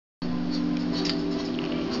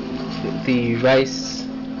the rice,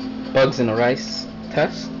 bugs in the rice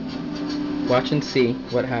test. Watch and see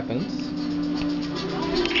what happens.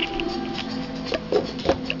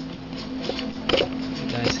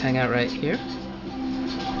 You guys hang out right here.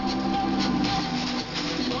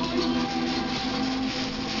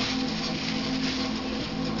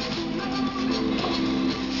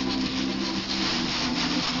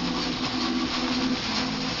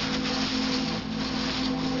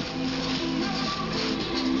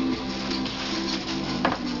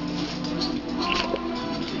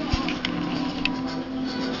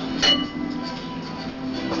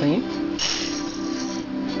 Clean.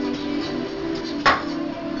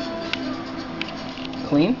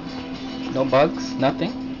 Clean. No bugs,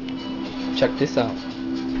 nothing. Check this out.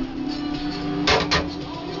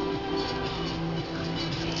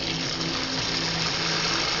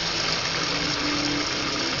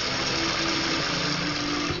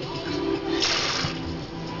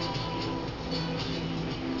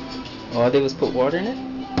 All I did was put water in it.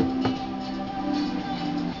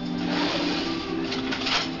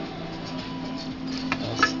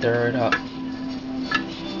 Stir it up.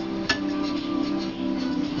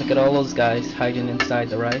 Look at all those guys hiding inside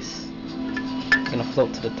the rice. It's gonna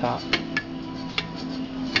float to the top.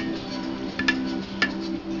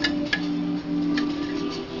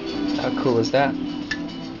 How cool is that?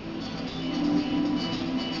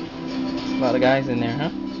 There's a lot of guys in there, huh?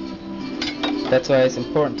 That's why it's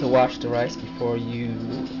important to wash the rice before you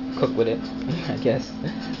cook with it, I guess.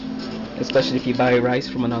 Especially if you buy rice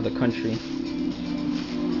from another country.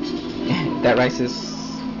 That rice is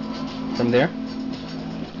from there,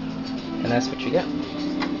 and that's what you get.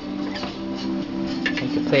 You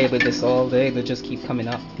can play with this all day. They'll just keep coming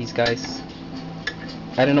up, these guys.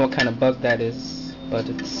 I don't know what kind of bug that is, but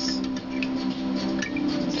it's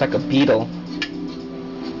like a beetle.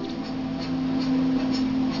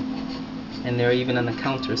 And they're even on the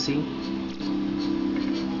counter, see?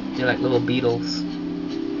 They're like little beetles.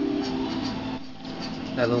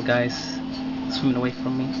 That little guy's swimming away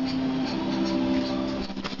from me.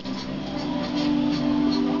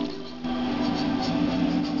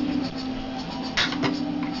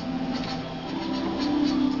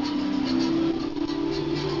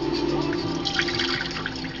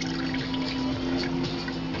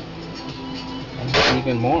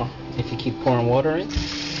 Even more if you keep pouring water in,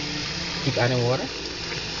 keep adding water.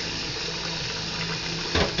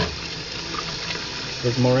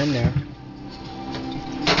 There's more in there.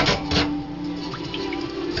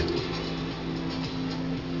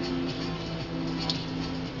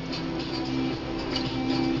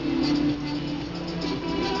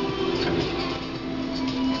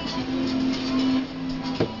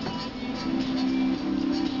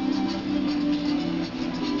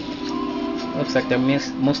 Looks like they're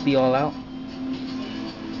mostly all out,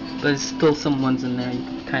 but there's still some ones in there. You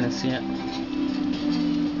can kind of see it.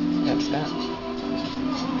 That's that.